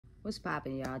What's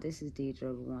poppin', y'all? This is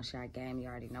Deidre with One Shot Game. You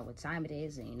already know what time it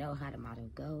is, and you know how the motto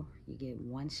go. You get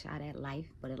one shot at life,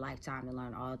 but a lifetime to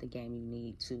learn all the game you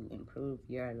need to improve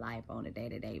your life on a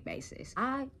day-to-day basis.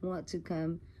 I want to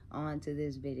come on to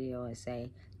this video and say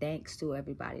thanks to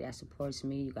everybody that supports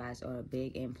me. You guys are a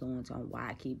big influence on why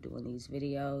I keep doing these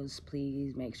videos.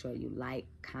 Please make sure you like,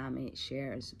 comment,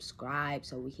 share, and subscribe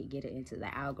so we can get it into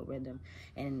the algorithm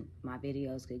and my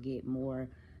videos could get more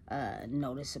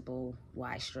noticeable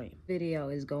wide stream. Video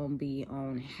is going to be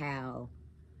on how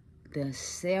the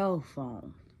cell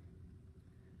phone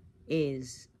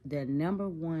is the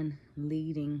 #1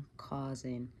 leading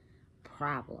causing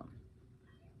problem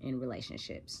in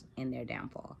relationships and their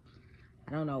downfall.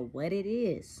 I don't know what it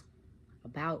is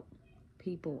about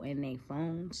people and their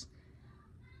phones,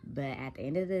 but at the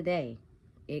end of the day,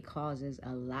 it causes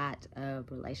a lot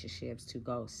of relationships to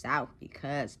go south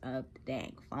because of the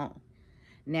dang phone.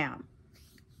 Now,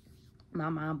 my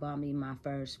mom bought me my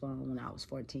first phone when I was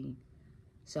 14.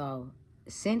 So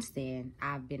since then,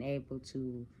 I've been able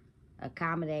to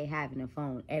accommodate having a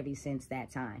phone ever since that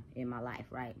time in my life,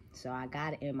 right? So I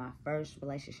got it in my first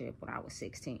relationship when I was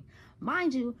 16.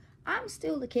 Mind you, I'm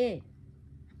still a kid.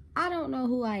 I don't know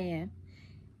who I am.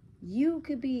 You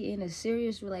could be in a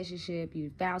serious relationship. You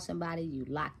found somebody, you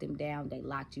locked them down, they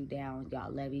locked you down,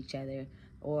 y'all love each other,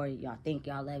 or y'all think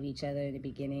y'all love each other in the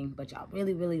beginning, but y'all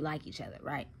really, really like each other,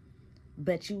 right?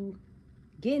 But you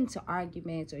get into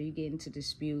arguments, or you get into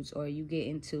disputes, or you get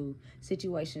into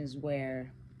situations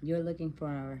where you're looking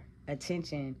for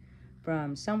attention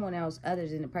from someone else other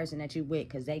than the person that you with,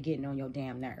 because they getting on your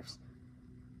damn nerves,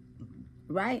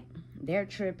 right? They're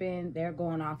tripping, they're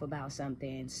going off about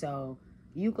something, so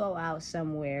you go out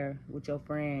somewhere with your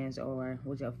friends or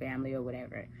with your family or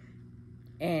whatever,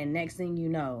 and next thing you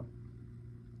know,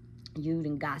 you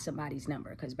done got somebody's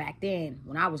number. Because back then,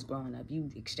 when I was growing up, you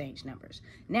exchanged numbers.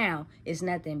 Now, it's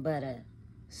nothing but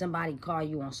somebody call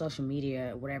you on social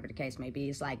media or whatever the case may be.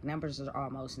 It's like numbers are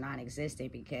almost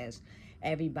non-existent because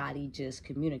everybody just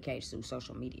communicates through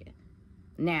social media.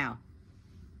 Now,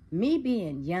 me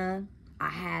being young, I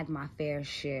had my fair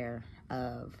share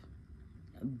of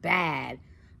bad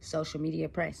social media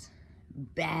press,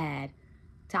 bad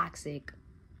toxic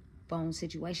phone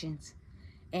situations,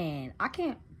 and I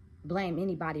can't blame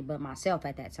anybody but myself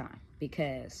at that time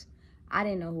because I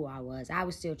didn't know who I was. I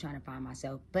was still trying to find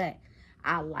myself, but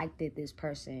I liked it, this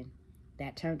person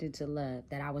that turned into love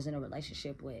that I was in a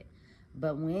relationship with.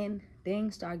 But when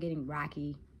things start getting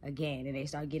rocky again and they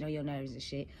start getting on your nerves and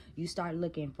shit, you start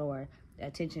looking for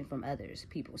attention from others.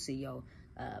 People see your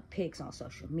pics on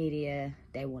social media.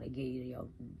 They want to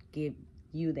give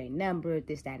you their number,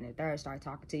 this, that, and the third, start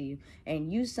talking to you,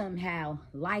 and you somehow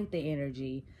like the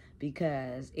energy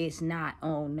because it's not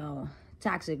on no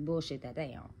toxic bullshit that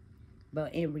they on.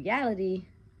 But in reality,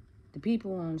 the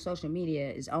people on social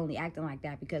media is only acting like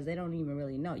that because they don't even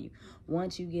really know you.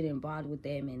 Once you get involved with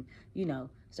them and, you know,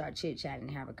 start chit-chatting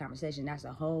and have a conversation, that's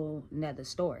a whole nother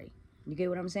story. You get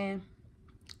what I'm saying?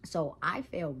 So I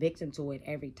fell victim to it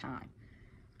every time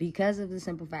because of the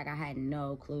simple fact I had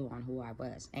no clue on who I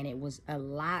was. And it was a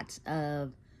lot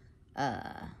of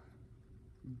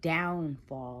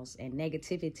downfalls and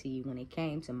negativity when it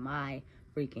came to my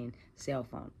freaking cell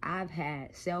phone. I've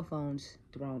had cell phones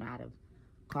thrown out of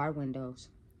car windows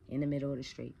in the middle of the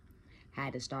street.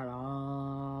 Had to start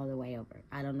all the way over.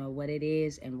 I don't know what it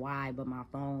is and why, but my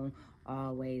phone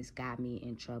always got me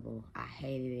in trouble. I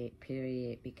hated it,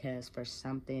 period, because for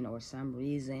something or some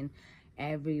reason,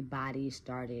 everybody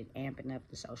started amping up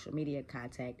the social media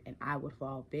contact, and I would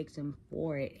fall victim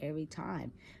for it every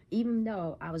time. Even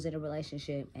though I was in a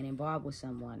relationship and involved with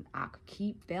someone, I could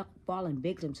keep falling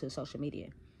victim to social media.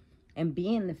 And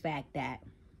being the fact that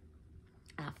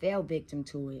I fell victim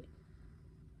to it,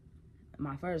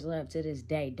 my first love to this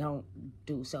day, don't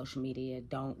do social media,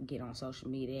 don't get on social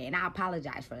media. And I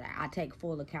apologize for that. I take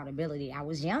full accountability. I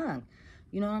was young,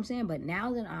 you know what I'm saying? But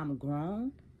now that I'm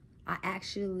grown, I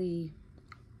actually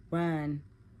run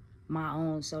my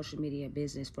own social media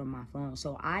business from my phone.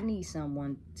 So I need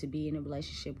someone to be in a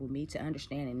relationship with me to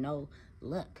understand and know,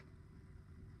 look,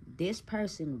 this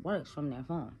person works from their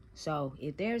phone. So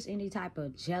if there's any type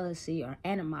of jealousy or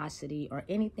animosity or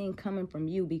anything coming from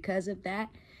you because of that,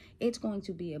 it's going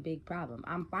to be a big problem.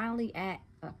 I'm finally at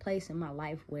a place in my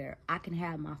life where I can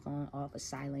have my phone off of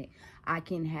silent. I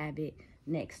can have it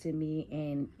next to me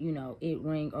and, you know, it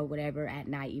ring or whatever at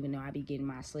night, even though I be getting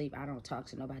my sleep. I don't talk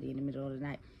to nobody in the middle of the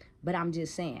night. But I'm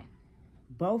just saying,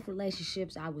 both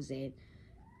relationships I was in,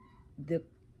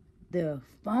 the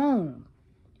phone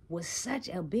was such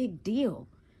a big deal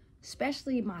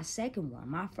especially my second one.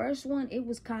 My first one, it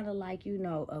was kind of like, you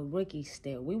know, a rookie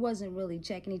still. We wasn't really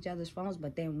checking each other's phones,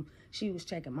 but then she was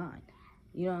checking mine.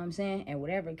 You know what I'm saying? And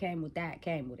whatever came with that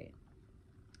came with it.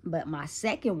 But my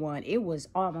second one, it was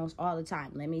almost all the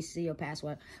time. Let me see your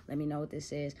password. Let me know what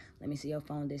this is. Let me see your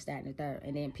phone, this, that, and the third.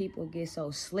 And then people get so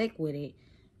slick with it,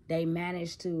 they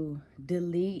manage to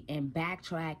delete and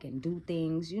backtrack and do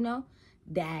things, you know,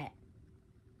 that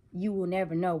you will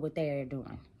never know what they're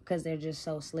doing because they're just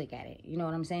so slick at it. You know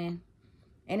what I'm saying?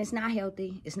 And it's not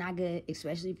healthy. It's not good,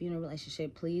 especially if you're in a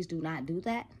relationship. Please do not do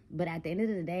that. But at the end of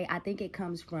the day, I think it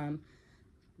comes from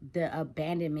the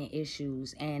abandonment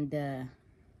issues and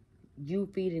you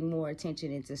feeding more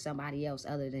attention into somebody else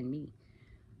other than me.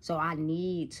 So I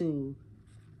need to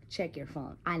check your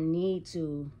phone. I need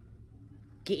to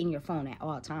get in your phone at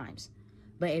all times.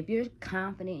 But if you're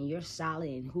confident and you're solid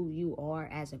in who you are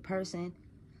as a person,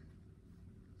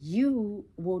 you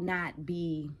will not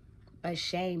be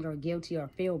ashamed or guilty or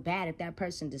feel bad if that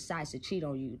person decides to cheat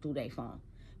on you through their phone,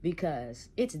 because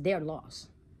it's their loss.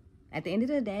 At the end of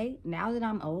the day, now that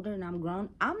I'm older and I'm grown,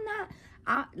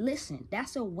 listen,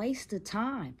 that's a waste of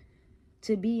time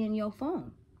to be in your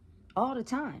phone all the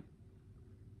time.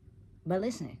 But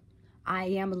listen, I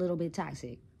am a little bit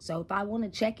toxic. So if I want to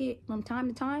check it from time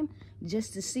to time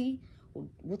just to see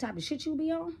what type of shit you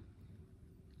be on,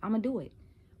 I'm going to do it.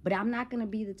 But I'm not going to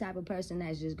be the type of person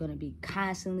that's just going to be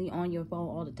constantly on your phone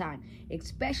all the time,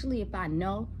 especially if I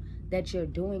know that you're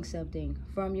doing something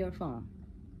from your phone.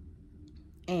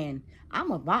 And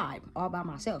I'm a vibe all by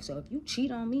myself. So if you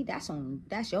cheat on me, that's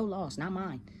your loss, not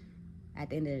mine.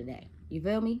 At the end of the day, you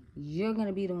feel me? You're going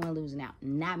to be the one losing out,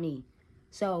 not me.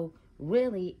 So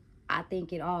really, I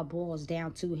think it all boils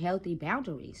down to healthy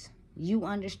boundaries. You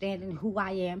understanding who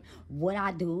I am, what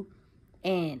I do,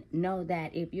 and know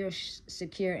that if you're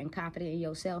secure and confident in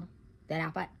yourself,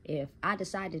 that if I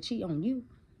decide to cheat on you,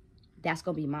 that's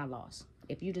going to be my loss.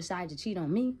 If you decide to cheat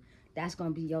on me, that's going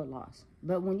to be your loss.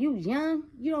 But when you young,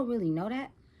 you don't really know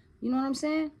that. You know what I'm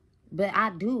saying? But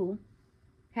I do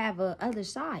have a other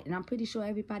side, and I'm pretty sure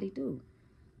everybody do.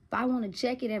 If I want to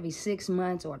check it every 6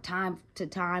 months or time to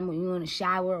time when you're in the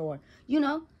shower or, you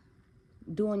know,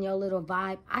 doing your little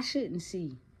vibe, I shouldn't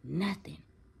see nothing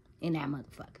in that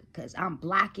motherfucker, because I'm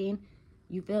blocking,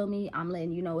 you feel me? I'm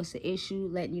letting you know it's an issue,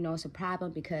 letting you know it's a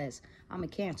problem, because I'm a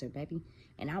Cancer, baby.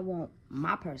 And I want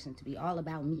my person to be all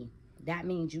about me. That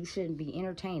means you shouldn't be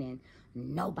entertaining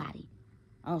nobody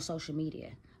on social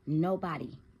media,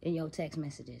 nobody in your text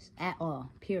messages at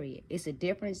all, period. It's a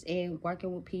difference in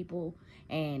working with people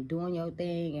and doing your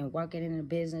thing and working in a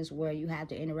business where you have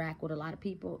to interact with a lot of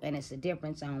people, and it's a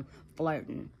difference on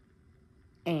flirting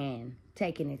and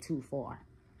taking it too far.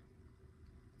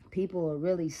 People are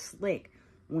really slick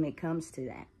when it comes to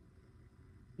that.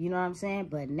 You know what I'm saying?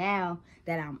 But now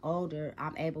that I'm older,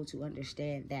 I'm able to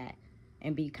understand that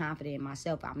and be confident in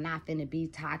myself. I'm not finna be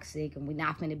toxic, and we're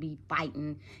not finna be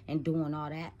fighting and doing all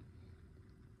that.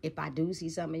 If I do see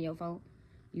something in your phone,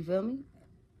 you feel me?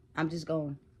 I'm just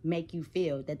gonna make you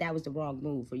feel that that was the wrong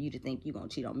move for you to think you're gonna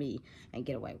cheat on me and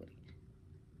get away with it.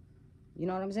 You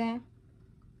know what I'm saying?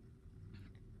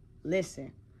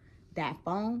 Listen, that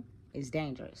phone is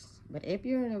dangerous. But if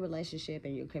you're in a relationship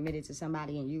and you're committed to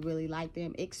somebody and you really like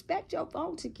them, expect your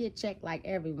phone to get checked like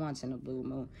every once in a blue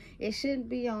moon. It shouldn't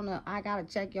be on I gotta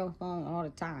check your phone all the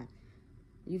time.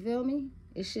 You feel me?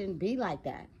 It shouldn't be like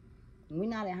that. We're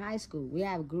not in high school. We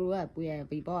have grew up. We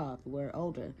have evolved. We're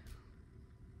older.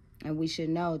 And we should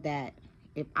know that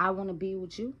if I want to be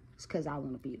with you, it's because I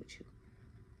want to be with you.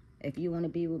 If you want to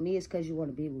be with me, it's because you want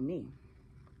to be with me.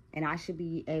 And I should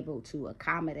be able to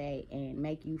accommodate and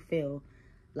make you feel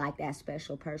like that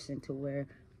special person, to where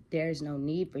there's no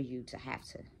need for you to have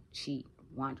to cheat,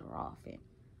 wander off, and,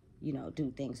 you know,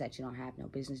 do things that you don't have no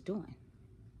business doing.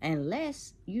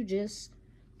 Unless you just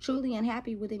truly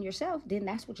unhappy within yourself, then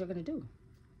that's what you're going to do.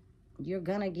 You're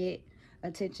going to get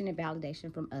attention and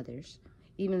validation from others,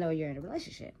 even though you're in a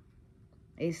relationship.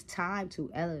 It's time to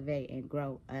elevate and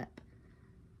grow up.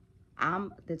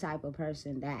 I'm the type of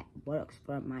person that works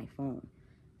from my phone.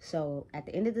 So at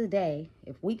the end of the day,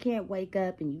 if we can't wake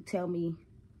up and you tell me,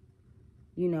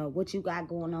 you know, what you got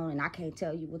going on, and I can't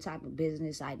tell you what type of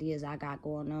business ideas I got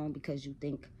going on because you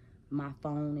think my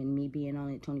phone and me being on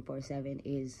it 24/7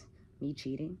 is me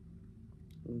cheating,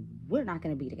 we're not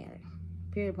going to be together.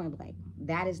 Period, point blank.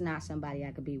 That is not somebody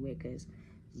I could be with, because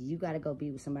you got to go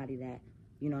be with somebody that,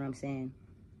 you know what I'm saying,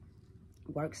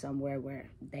 work somewhere where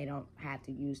they don't have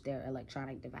to use their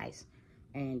electronic device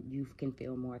and you can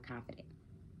feel more confident.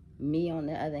 Me, on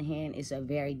the other hand, is a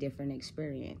very different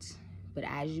experience. But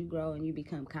as you grow and you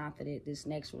become confident, this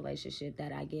next relationship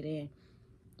that I get in,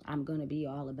 I'm going to be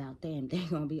all about them. They're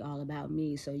going to be all about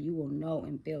me. So you will know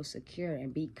and feel secure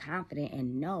and be confident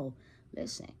and know,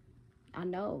 listen, I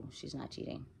know she's not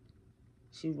cheating.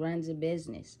 She runs a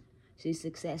business. She's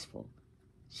successful.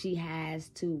 She has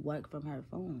to work from her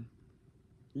phone.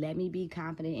 Let me be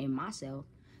confident in myself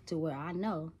to where I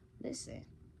know, listen,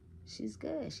 she's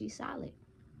good. She's solid.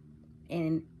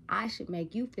 And I should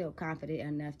make you feel confident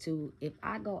enough to, if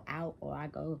I go out or I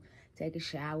go take a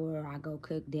shower or I go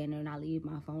cook dinner and I leave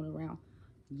my phone around,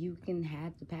 you can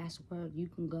have the password. You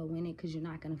can go in it because you're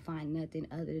not going to find nothing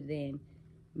other than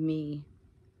me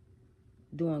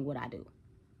doing what I do.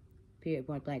 Period,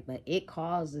 point blank. But it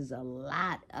causes a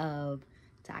lot of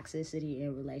toxicity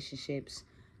in relationships.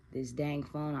 This dang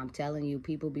phone, I'm telling you,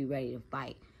 people be ready to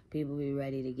fight. People be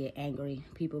ready to get angry.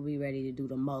 People be ready to do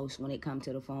the most when it comes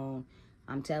to the phone.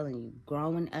 I'm telling you,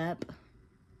 growing up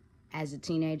as a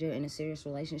teenager in a serious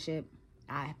relationship,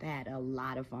 I've had a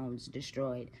lot of phones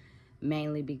destroyed,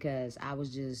 mainly because I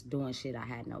was just doing shit I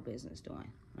had no business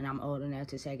doing. And I'm old enough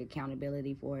to take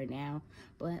accountability for it now.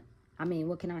 But, I mean,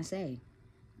 what can I say?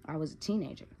 I was a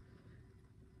teenager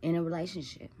in a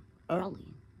relationship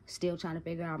early, still trying to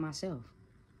figure out myself.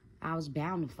 I was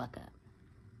bound to fuck up.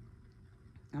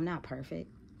 I'm not perfect,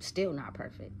 still not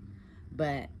perfect,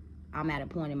 but I'm at a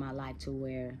point in my life to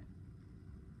where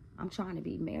I'm trying to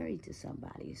be married to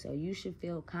somebody. So you should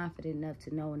feel confident enough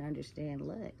to know and understand,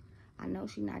 look, I know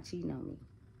she's not cheating on me.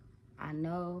 I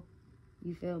know,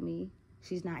 you feel me?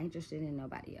 She's not interested in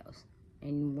nobody else.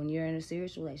 And when you're in a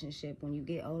serious relationship, when you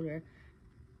get older,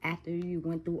 after you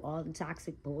went through all the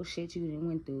toxic bullshit you didn't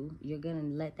went through, you're gonna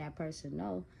let that person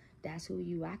know that's who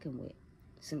you rocking with.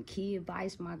 Some key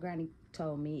advice my granny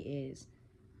told me is,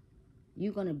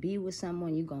 you're gonna be with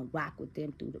someone, you're gonna rock with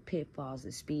them through the pitfalls,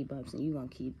 the speed bumps, and you're gonna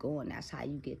keep going. That's how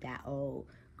you get that old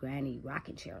granny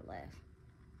rocking chair left.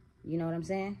 You know what I'm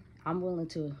saying? I'm willing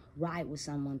to ride with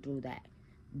someone through that.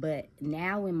 But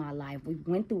now in my life, we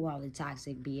went through all the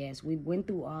toxic BS. We went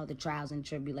through all the trials and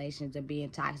tribulations of being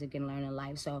toxic and learning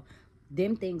life. So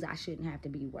them things I shouldn't have to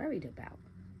be worried about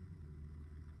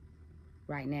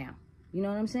right now. You know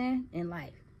what I'm saying? In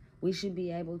life, we should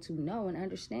be able to know and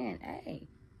understand, hey,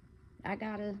 I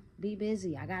gotta be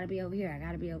busy. I gotta be over here. I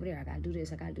gotta be over there. I gotta do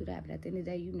this. I gotta do that. But at the end of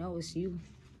the day, you know it's you.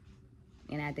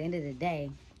 And at the end of the day,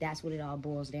 that's what it all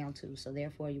boils down to. So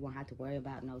therefore, you won't have to worry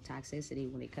about no toxicity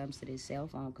when it comes to this cell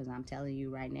phone. Because I'm telling you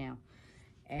right now,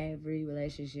 every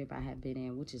relationship I have been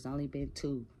in, which has only been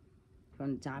 2,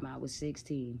 from the time I was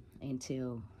 16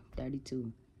 until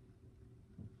 32,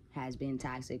 has been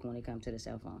toxic when it comes to the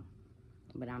cell phone.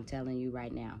 But I'm telling you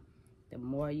right now, the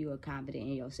more you are confident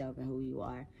in yourself and who you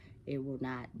are, it will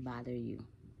not bother you.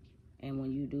 And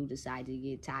when you do decide to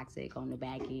get toxic on the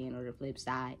back end or the flip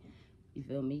side, you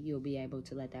feel me? You'll be able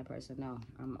to let that person know,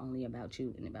 I'm only about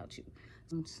you and about you.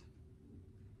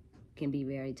 Can be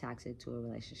very toxic to a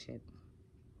relationship.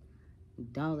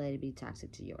 Don't let it be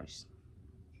toxic to yours.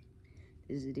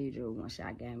 This is Deidre with One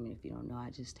Shot Gaming. If you don't know,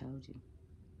 I just told you.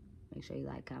 Make sure you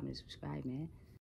like, comment, and subscribe, man.